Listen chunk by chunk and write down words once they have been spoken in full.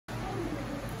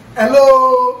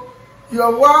Hello,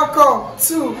 you're welcome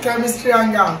to Chemistry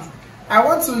Hangout. I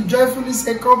want to joyfully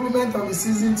say compliment of the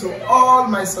season to all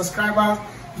my subscribers.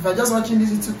 If you're just watching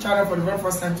this YouTube channel for the very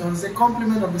first time, to say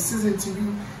compliment of the season to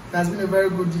you. That's been a very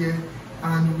good year,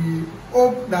 and we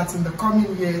hope that in the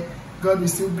coming year, God will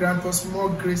still grant us more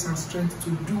grace and strength to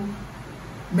do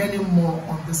many more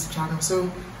on this channel. So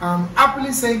I'm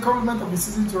happily saying compliment of the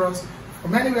season to us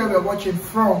from anywhere we're watching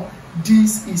from.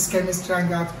 This is Chemistry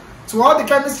Hangout. To all the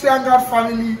Chemistry Hangout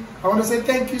family, I want to say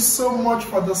thank you so much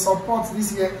for the support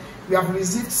this year. We have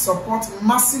received support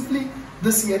massively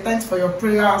this year. Thanks for your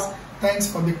prayers, thanks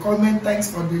for the comment,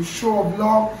 thanks for the show of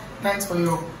love, thanks for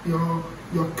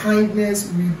your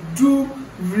kindness. We do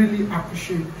really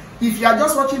appreciate. If you are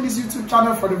just watching this YouTube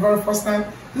channel for the very first time,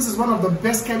 this is one of the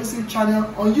best chemistry channel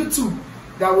on YouTube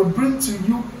that will bring to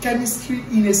you chemistry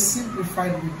in a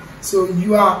simplified way. So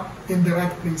you are in the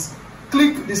right place.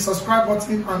 Click the subscribe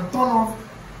button and turn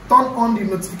on the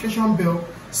notification bell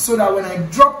so that when I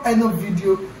drop any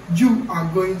video, you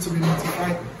are going to be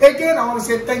notified. Again, I want to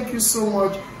say thank you so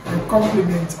much and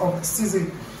compliment of the season.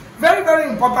 Very, very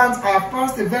important. I have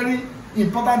passed a very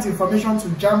important information to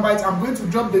JAMB. I'm going to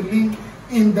drop the link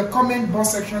in the comment box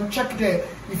section. Check there.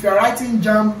 If you are writing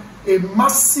JAMB, a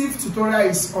massive tutorial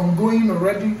is ongoing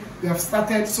already. We have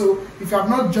started. So if you have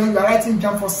not joined, you are writing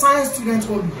JAMB for science students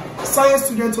only. Science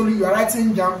students only, you are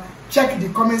writing JAMB. Check the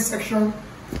comment section.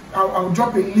 I'll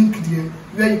drop a link there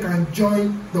where you can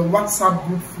join the WhatsApp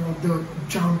group for the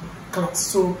JAMB class.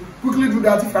 So quickly do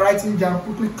that. If you are writing JAMB,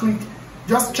 quickly click.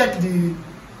 Just check the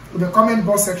comment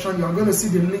box section. You are going to see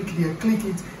the link there. Click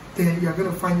it. Then you are going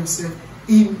to find yourself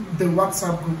in the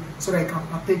WhatsApp group so that you can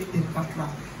partake in that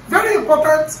class. Very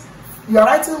important. You are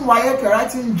writing WAEC, you are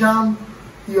writing JAMB,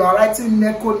 you are writing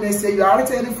NECO, NECO, you are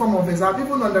writing any form of exam,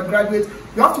 even undergraduate.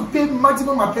 You have to pay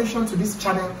maximum attention to this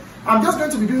channel. I'm just going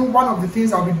to be doing one of the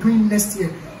things I'll be doing next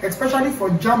year, especially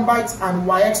for JAMB and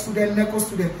WAEC student, NECO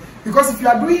student. Because if you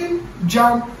are doing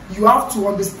JAMB, you have to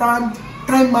understand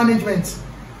time management.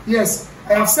 Yes,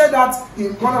 I have said that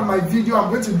in one of my videos.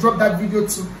 I'm going to drop that video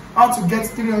too. How to get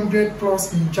 300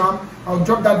 plus in JAMB. I'll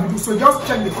drop that video. So just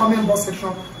check the comment box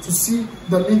section to see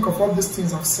the link of all these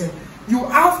things I've said. You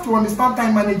have to understand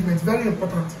time management, very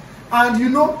important. And you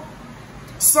know,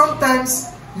 sometimes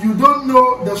you don't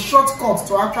know the shortcut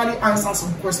to actually answer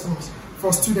some questions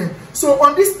for students. So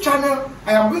on this channel,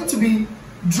 I am going to be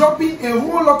dropping a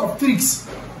whole lot of tricks.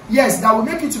 Yes, that will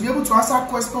make you to be able to answer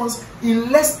questions in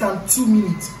less than 2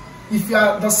 minutes. If you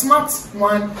are the smart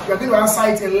one, you are going to answer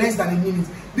it in less than a minute.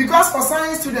 Because for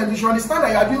science students, you should understand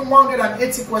that you are doing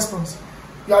 180 questions.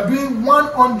 You are doing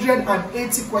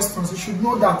 180 questions. You should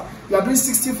know that. You are doing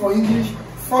 60 for English,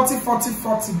 40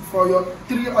 for your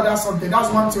 3 other subjects. That's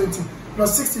 120.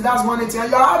 Plus 60, that's 180. And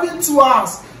you are having 2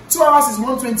 hours. 2 hours is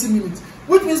 120 minutes.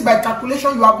 Which means by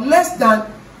calculation, you have less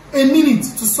than a minute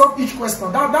to solve each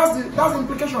question. That's the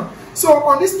implication. So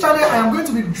on this channel, I am going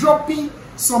to be dropping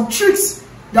some tricks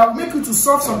that will make you to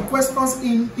solve some questions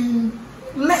in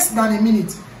less than a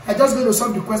minute. I'm just going to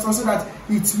solve the question so that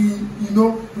it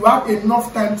will, you have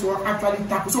enough time to actually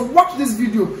tackle. So watch this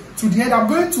video to the end. I'm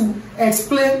going to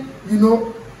explain,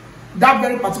 that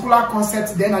very particular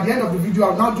concept. Then at the end of the video,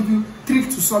 I'll now give you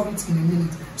tricks to solve it in a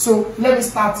minute. So let me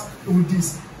start with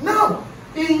this. Now,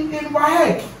 in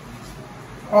WAEC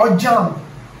or JAMB,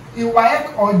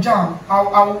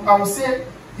 I will say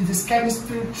it is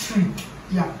chemistry trick.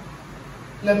 Yeah.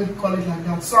 Let me call it like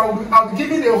that. So I'll be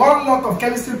giving a whole lot of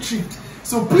chemistry tricks.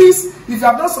 So please, if you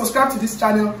have not subscribed to this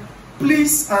channel,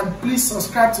 please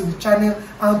subscribe to the channel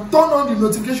and turn on the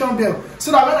notification bell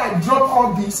so that when I drop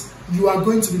all this, you are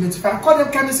going to be notified. I call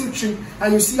them chemistry trick,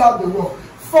 and you see how they work.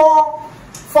 For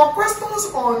questions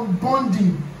on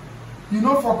bonding,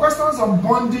 for questions on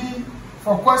bonding,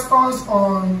 for questions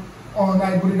on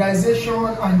hybridization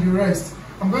and the rest,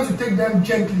 I'm going to take them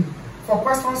gently. For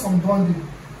questions on bonding,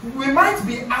 we might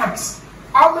be asked,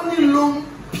 how many lone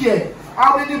pair,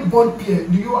 how many bond pair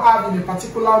do you have in a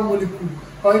particular molecule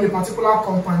or in a particular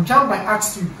compound? JAMB might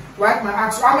ask you, WAEC might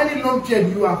ask you, how many lone pair do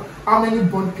you have? How many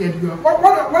bond pair do you have? What do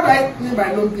I mean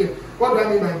by lone pair? What do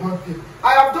I mean by bond pair?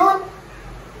 I have done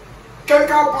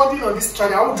chemical bonding on this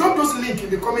channel. I will drop those links in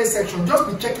the comment section. Just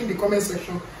be checking the comment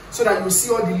section so that you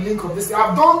see all the link of this.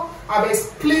 I've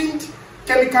explained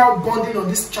chemical bonding on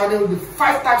this channel, the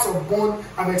 5 types of bond.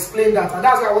 I've explained that, and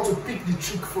that's where I want to pick the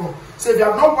trick from. So if you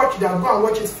have not watched it, I'll go and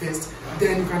watch it first,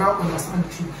 then you can now understand the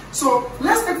trick. So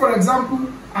let's take, for example,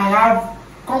 I have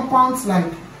compounds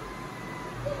like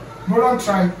boron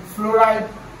trifluoride.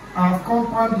 I have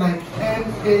compound like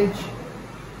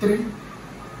NH3.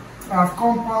 I have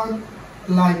compound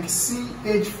like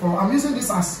CH4. I'm using this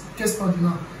as case study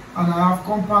now. and I have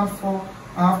compound 4,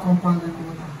 I have compound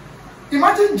NECO.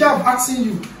 Imagine JAMB asking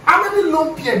you, how many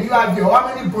lone pair do you have here, or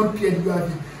how many bond pair do you have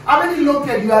here? How many lone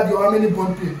pair do you have here, or how many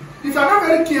bond pair? If you are not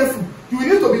very careful, you will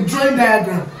need to be drawing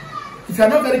diagram. If you are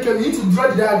not very careful, you need to draw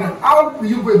the diagram. How will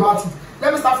you go about it?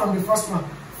 Let me start from the first one.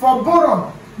 For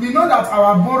boron, we know that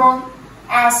our boron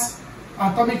has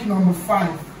atomic number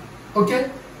 5. Okay?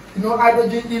 You know,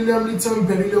 hydrogen, helium, lithium,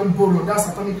 beryllium, boron. That's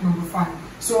atomic number 5.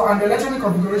 So, and the electronic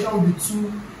configuration will be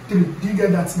 2, 3. Do you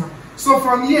get that now? So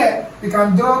from here, we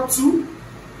can draw 2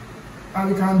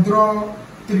 and we can draw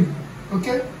 3.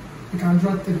 Okay? We can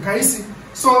draw 3. Can you see?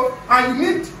 So, and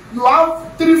you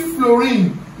have 3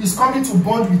 fluorine is coming to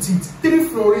bond with it. 3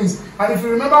 fluorines. And if you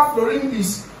remember, fluorine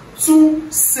is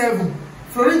 2,7.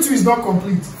 Fluorine 2 is not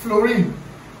complete. Fluorine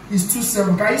is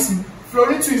 2,7. Can you see?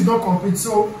 Fluorine 2 is not complete.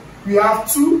 So we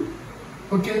have 2.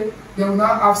 Okay? Then we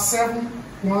now have 7.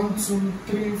 1, 2,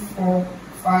 3, 4,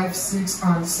 5, 6,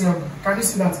 and 7. Can you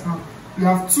see that now? We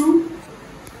have 2.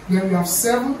 Then we have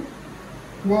 7.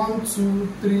 1,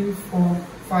 2, 3, 4,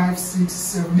 5, 6,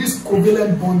 7. This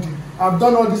covalent bonding. I've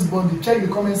done all this bonding. Check the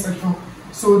comment section.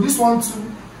 So this one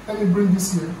 2. Let me bring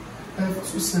this here.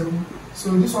 F2, 7. So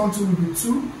this one 2 will be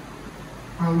 2.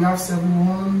 And we have 7.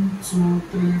 1, 2,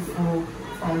 3, 4,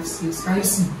 5, 6. Can you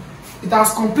see? It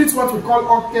has complete what we call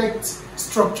octet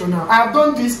structure now. I have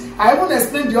done this. I even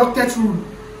explained the octet rule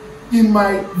in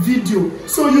my video.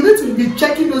 So you need to be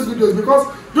checking those videos because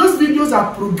those videos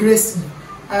are progressive.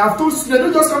 I have told you,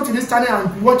 don't just come to this channel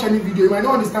and watch any video. You might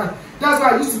not understand. That's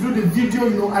why I used to do the video,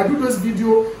 you know, I do those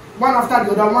videos one after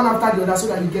the other, one after the other, so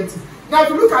that you get it. Now, if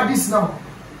you look at this now,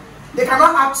 they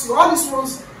cannot ask you, all these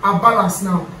ones are balanced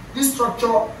now. This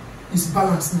structure is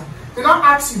balanced now. They now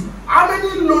ask you, how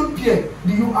many lone pair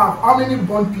do you have? How many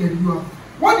bond pair do you have?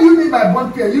 What do you mean by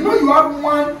bond pair? You know you have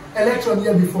 1 electron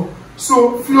here before.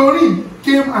 So fluorine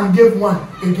came and gave 1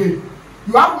 again.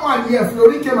 You have 1 here,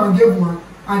 fluorine came and gave 1,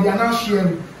 and they are now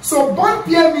sharing. So bond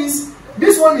pair means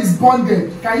this one is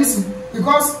bonded. Can you see?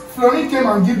 Because fluorine came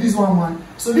and gave this one 1.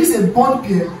 So this is a bond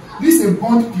pair, this is a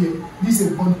bond pair, this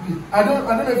is a bond pair. I don't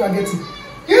know if I get it.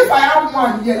 If I have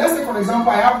 1 here, let's say for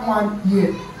example I have 1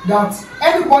 here, that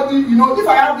anybody, you know, if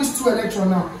I have these 2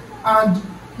 electrons now, and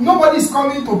nobody is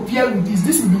coming to pair with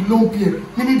this will be lone pair,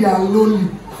 meaning they are lonely.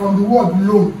 From the word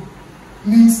lone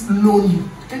means lonely.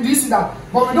 Okay, do you see that?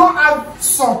 But we don't have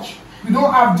such, we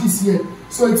don't have this here.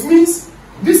 So it means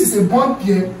this is a bond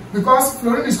pair because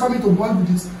fluorine is coming to bond with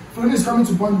this, fluorine is coming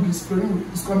to bond with this, fluorine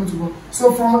is coming to bond.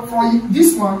 So for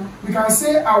this one, we can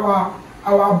say our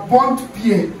bond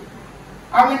pair.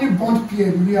 How many bond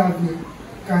pair do we have here?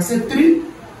 We can say 3.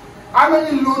 How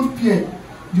many lone pair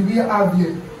do we have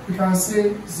here? We can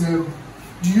say 0.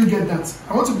 Do you get that?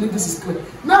 I want to believe this is clear.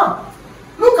 Now,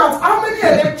 look at how many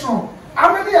electron.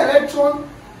 How many electron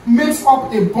makes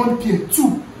up a bond pair?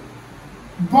 2.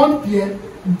 Bond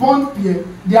pair,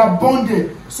 they are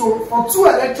bonded. So for 2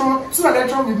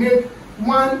 electron we make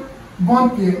 1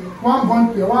 bond pair, 1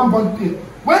 bond pair, 1 bond pair.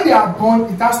 When they are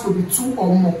bond, it has to be 2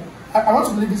 or more. I want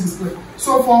to believe this is clear.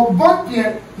 So for bond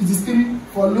pair, it is 3.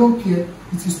 For lone pair,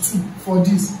 it is 2. For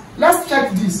this, let's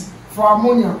check this. For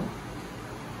ammonia,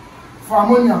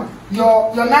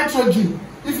 your nitrogen,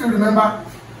 if you remember,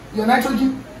 your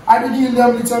nitrogen, hydrogen,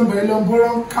 helium, lithium, beryllium,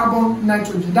 boron, carbon,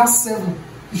 nitrogen, that's 7.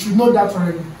 You should know that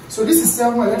already. So this is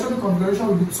 7. Electronic configuration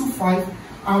will be 2, 5,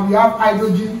 and we have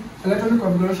hydrogen. Electronic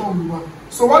configuration will be 1.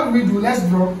 So what do we do? Let's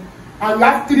draw, and we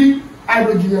have 3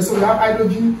 hydrogen here. So we have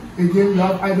hydrogen again, we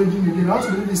have hydrogen again. I want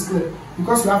to make this clear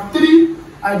because we have 3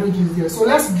 hydrogens here. So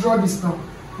let's draw this now.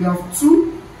 We have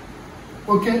 2,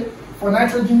 okay, for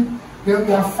nitrogen. Then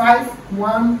we have 5,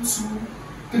 1, 2,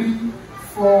 3,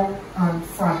 4, and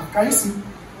 5. Can you see?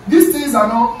 These things are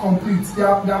not complete. They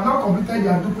have not completed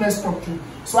their duplex structure.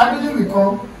 So hydrogen will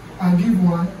come and give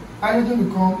 1. Hydrogen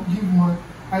will come, give 1.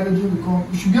 Hydrogen will come.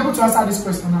 You should be able to answer this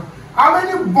question now. How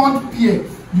many bond pair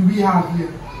do we have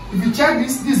here? If you check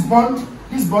this bond,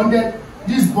 this bonded,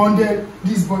 this bonded,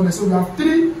 this bonded. So we have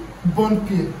 3 bond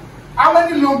pair. How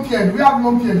many lone pair? Do we have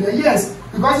lone pair there? Yes,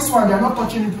 because this one they are not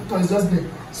touching it, it's just there.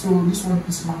 So this one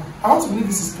is mine. I want to believe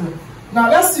this is clear. Now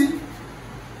let's see.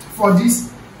 For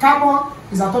this, carbon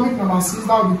is atomic number 6.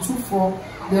 That will be 2, 4.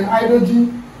 Then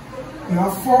hydrogen, we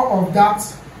have 4 of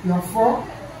that. We have 4.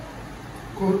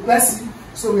 Good. Let's see.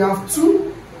 So we have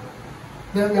 2.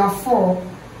 Then we have 4.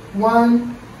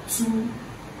 1, 2,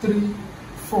 3,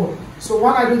 4. So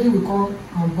one hydrogen will come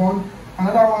and bond.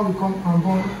 Another one will come and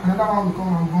bond. Another one will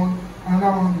come and bond.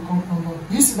 Another one will come and bond.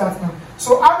 You see that now?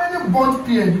 So how many bond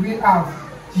pair do we have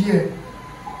here?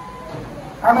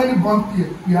 How many bond pair?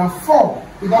 We have 4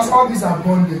 because all these are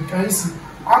bonded. Can you see?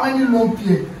 How many lone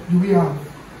pair do we have?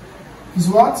 is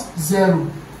what?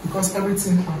 0, because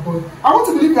everything are bond. I want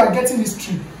to believe you are getting this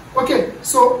tree. Okay,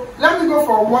 so let me go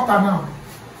for water now.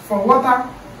 For water,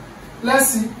 let's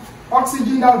see,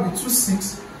 oxygen, that will be 2,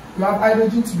 6. We have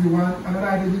hydrogen to be 1, another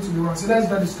hydrogen to be 1. So let's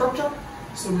get the structure.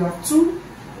 So we have 2,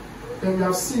 then we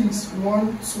have 6,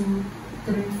 1, 2,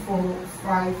 3, 4,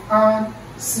 5, and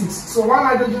 6. So one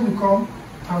hydrogen will come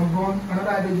and bond,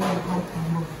 another hydrogen will come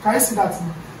and bond. Can you see that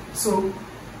now? So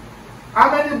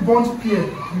how many bond pair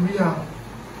do we have?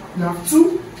 We have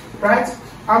 2, right?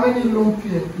 How many lone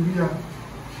pair do we have?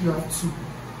 You have 2.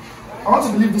 I want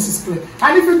to believe this is clear.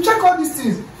 And if you check all these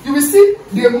things, you will see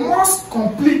they must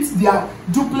complete their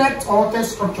duplet or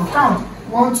test structure. Count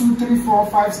 1, 2, 3, 4,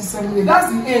 5, 6, 7, 8.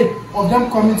 That's the aim of them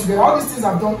coming together. All these things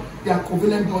I've done, they are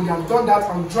covalent bond. They have done that.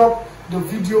 I'll drop the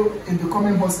video in the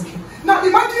comment box section. Now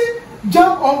imagine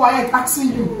JAMB or WAEC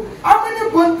asking you, how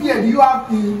many bond pair do you have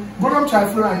in boron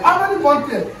trifluoride? How many bond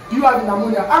pair do you have in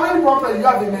ammonia? How many bond pair do you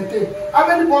have in methane? How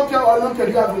many bond pair or lone pair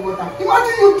do you have in water?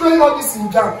 Imagine you trying all this in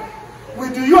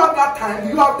JAMB. Do you have that time? Do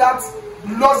you have that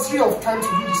luxury of time to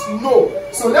do this?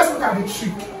 No. So let's look at the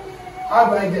trick. How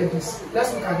do I get this?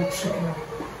 Let's look at the trick now.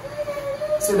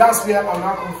 So that's where I'll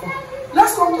now come from.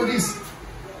 Let's come to this.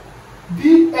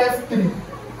 BF3.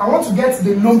 I want to get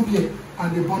the lone pair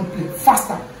and the bond pair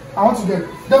faster. I want to get.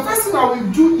 The first thing I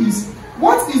will do is,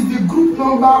 what is the group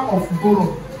number of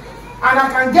boron? And I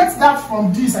can get that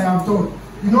from this I have done.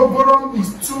 You know, boron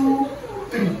is 2,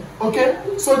 3.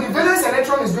 Okay? So the valence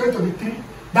electron is going to be 3.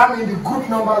 That means the group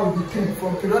number will be 3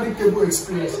 from periodic table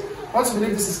experience. I want to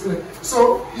believe this is clear.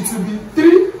 So it will be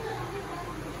 3,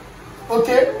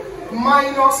 okay,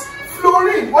 minus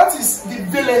fluorine. What is the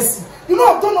valency? You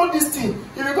know, I've done all these things.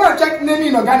 If you go and check naming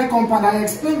in organic compound, I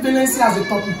explain valency as a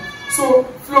topic. So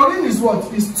fluorine is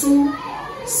what? Is 2,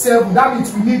 7. That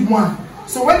means we need 1.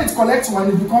 So when it collects 1,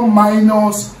 it becomes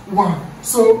minus 1.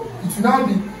 So it will now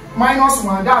be minus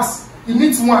 1. That's, it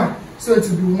needs 1. So it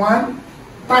will be 1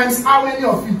 times how many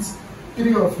of it?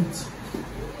 3 of it.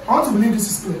 I want to believe this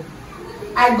is clear.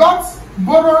 I got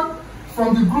boron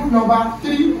from the group number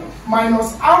 3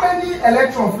 minus how many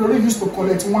electron fluorine used to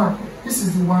collect? 1. This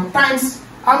is the 1 times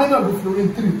how many of the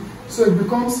fluorine? 3. So it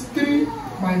becomes 3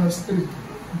 minus 3.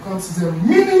 Becomes 0.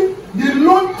 Meaning the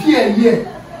lone pair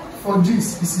here for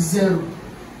this is 0.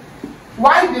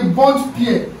 Why the bond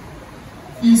pair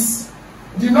is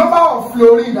the number of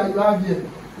fluorine that you have here,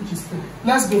 which is 3.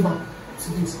 Let's go back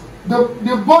to this.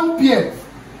 The bond pair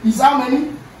is how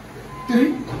many?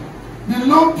 3. The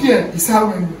lone pair is how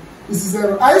many? Is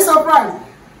 0. Are you surprised?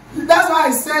 That's why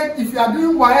I said, if you are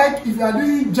doing WAEC, if you are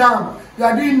doing JAMB, you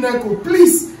are doing NECO,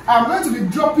 please, I'm going to be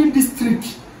dropping this trick.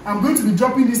 I'm going to be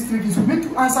dropping this trick. It will make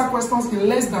you answer questions in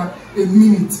less than a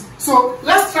minute. So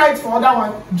let's try it for other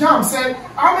one. JAMB said,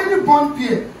 how many bond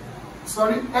pair?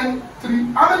 Sorry,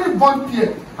 N3. How many bond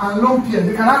pair and lone pair?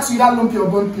 They can ask you that lone pair or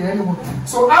bond pair anymore.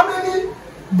 So how many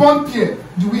bond pair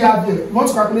do we have here? You want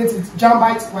to calculate it?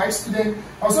 JAMBite, WAEC student.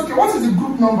 Also, okay, what is the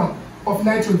group number of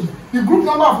nitrogen? The group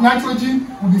number of nitrogen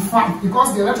will be 5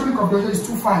 because the electronic configuration is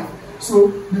 2, 5. So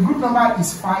the group number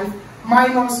is 5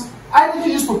 minus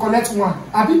hydrogen used to collect 1.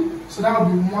 Abi? So that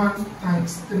will be 1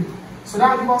 times 3. So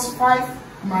that will give us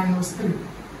 5 minus 3.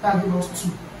 That will give us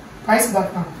 2. Can you see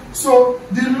that now? So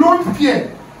the lone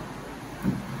pair.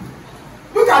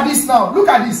 Look at this now. Look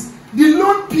at this. The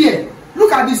lone pair.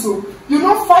 Look at this. So you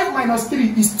know 5 minus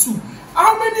 3 is 2.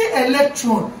 How many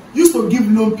electrons used to give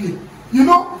lone pair? You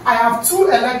know, I have 2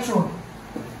 electrons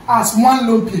as 1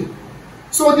 lone pair.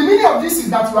 So the meaning of this is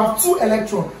that you have 2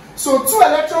 electrons. So 2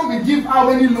 electrons will give how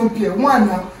many lone pair? 1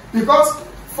 now. Because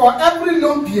for every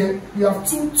lone pair, you have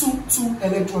 2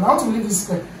 electrons. I want to believe this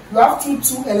clear. You have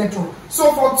 2 electrons.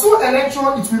 So for 2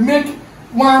 electrons, it will make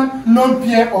 1 lone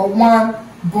pair or 1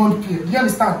 bond pair. Do you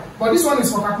understand? But this one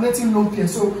is for calculating lone pair.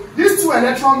 So this 2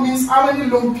 electrons means how many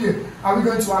lone pair are we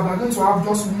going to have? We are going to have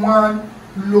just 1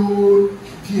 lone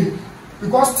pair.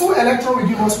 Because 2 electrons will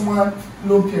give us 1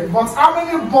 lone pair. But how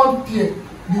many bond pair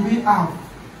do we have?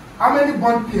 How many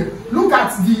bond pair? Look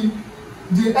at the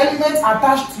elements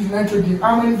attached to nitrogen.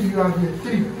 How many do you have here?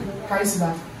 3. Can you see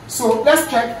that? So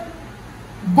let's check.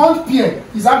 Bond pair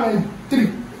is how many? 3.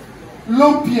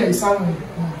 Lone pair is how many?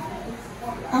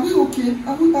 1. Are we okay?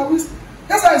 Are we?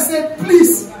 That's why I said,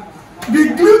 please be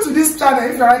glued to this channel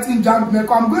if you're writing JAMB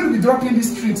NECO. I'm going to be dropping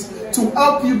these tricks to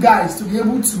help you guys to be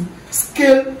able to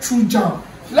scale through JAMB.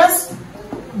 Let's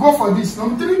go for this.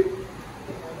 Number 3,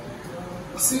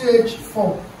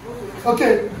 CH4.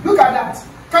 Okay, look at that.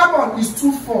 Carbon is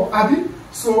 2, 4, Abi.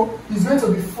 So it's going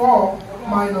to be 4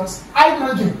 minus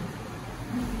hydrogen.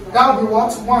 That will be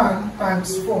what? 1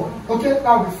 times 4. Okay,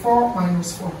 that will be 4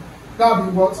 minus 4. That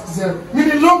will be what? 0.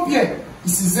 Meaning lone pair.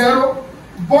 is 0.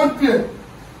 Bond pair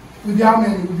will be how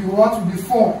many? Will be what? Will be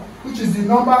 4, which is the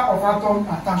number of atoms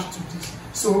attached to this.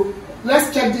 So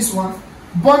let's check this one.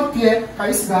 Bond pair, can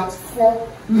you see that? 4.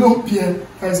 Lone pair,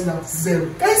 can you see that?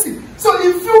 0. Can you see? So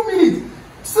in few minutes,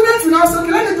 students will now say,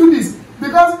 okay, let me do this.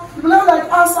 Because people are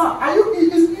like, answer,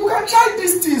 you can try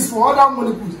these things for other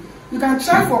molecules. You can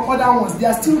try for other ones, they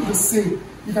are still the same.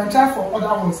 You can try for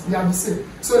other ones, they are the same.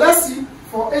 So let's see,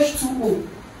 for H2O.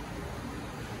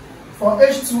 For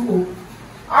H2O,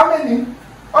 how many?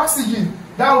 Oxygen,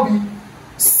 that will be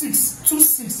 6, 2,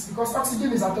 6, because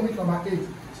oxygen is atomic number 8.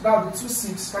 So that will be 2,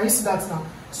 6. Can you see that now?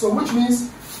 So which means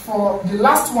for the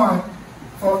last one,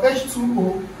 for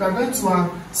H2O, we are going to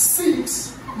have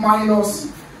 6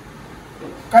 minus,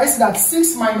 can you see that?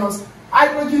 6 minus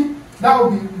hydrogen, that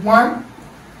will be 1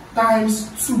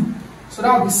 times 2. So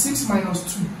that will be 6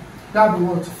 minus 2. That will be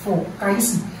what? 4. Can you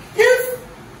see? If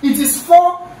it is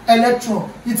 4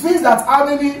 electron, it means that how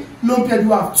many lone pair do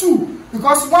you have? 2.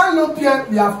 Because one lone pair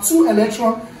we have 2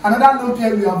 electron, another lone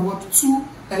pair we have what? 2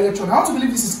 electron. I want to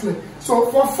believe this is clear.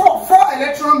 So for 4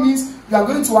 electron means you are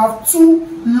going to have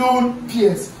 2 lone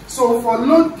pairs. So for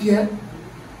lone pair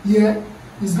here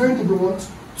is going to be what?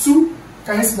 2.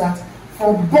 Can you see that?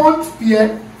 For bond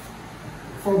pair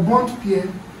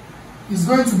is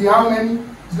going to be how many?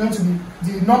 It's going to be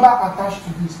the number attached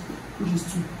to this, which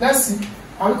is 2. Let's see.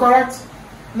 Are we correct?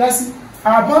 Let's see.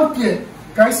 Our bond pair,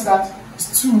 can you see that?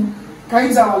 It's 2. Can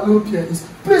you see our lone pair is?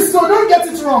 Please, so don't get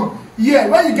it wrong. Yeah,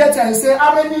 when you get here and say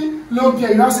how many lone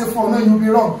pair, you don't say 4. No, you'll be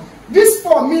wrong. This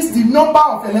 4 means the number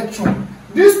of electron.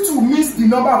 This 2 means the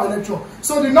number of electron.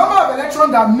 So the number of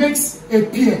electron that makes a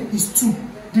pair is 2.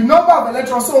 The number of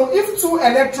electrons. So if 2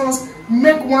 electrons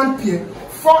make 1 pair,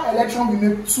 4 electrons will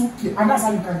make 2 pair, and that's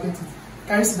how you can get it.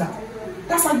 Can you see that?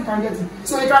 That's how you can get it.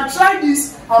 So you can try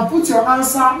this and put your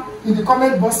answer in the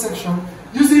comment box section.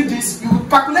 Using this, you will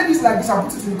calculate this like this and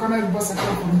put it in the comment box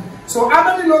section for me. So how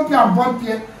many lone pair and bond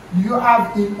pair do you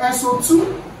have in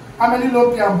SO2? How many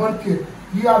lone pair and bond pair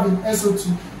do you have in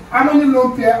SO2? How many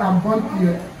lone pair and bond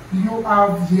pair do you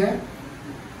have here?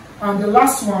 And the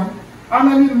last one, how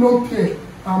many lone pair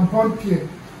and bond pair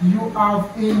do you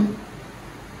have in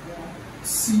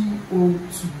CO2?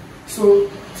 So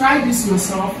try this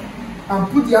yourself and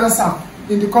put the answer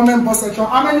in the comment box section.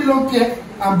 How many lone pair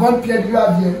and bond pair do you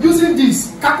have here? Using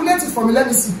this, calculate it for me. Let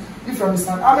me see if you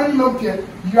understand. How many lone pair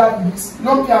do you have in this?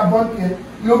 Lone pair and bond pair,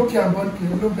 lone pair and bond pair,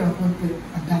 lone pair and bond pair,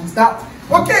 and that is that.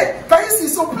 Okay, can you see?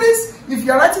 So please, if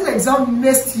you are writing an exam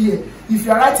next year, if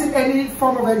you are writing any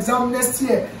form of exam next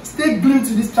year, stay glued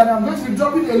to this channel. I'm going to be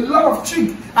dropping a lot of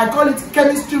trick. I call it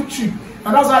chemistry trick,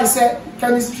 and that's why I said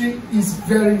chemistry is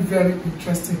very, very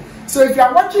interesting. So if you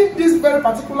are watching this very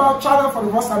particular channel for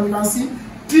the first time, you can see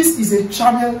this is a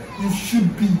channel you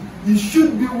should be. You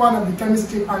should be one of the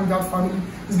chemistry hangout family.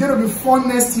 It's going to be fun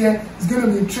next year. It's going to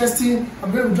be interesting.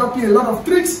 I'm going to be dropping a lot of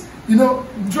tricks,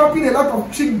 dropping a lot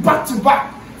of tricks back to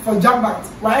back for JAMB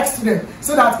WAEC students,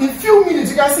 so that in few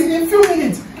minutes, you can see in few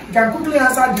minutes, you can quickly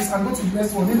answer this and go to the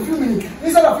next one. In few minutes,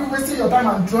 instead of you wasting your time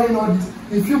and drawing all this,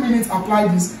 in few minutes, apply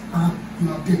this and you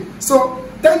are there. So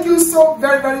thank you so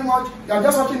very, very much. You are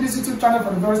just watching this YouTube channel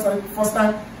for the very first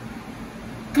time.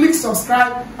 Click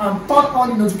subscribe and turn on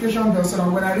the notification bell so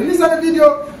that when I release any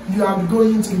video, you are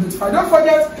going to be notified. Don't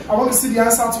forget, I want to see the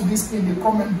answer to this in the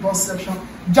comment box section.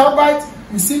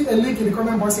 JAMB, you see a link in the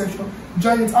comment box section.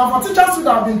 Join it. And for teachers who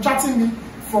have been chatting me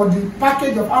for the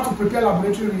package of how to prepare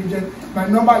laboratory reagent, my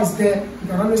number is there. You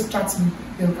can always chat me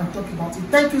and we can talk about it.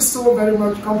 Thank you so very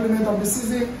much. Compliment of the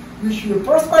season. Wish you a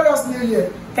prosperous new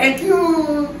year. Thank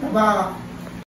you. Bye-bye.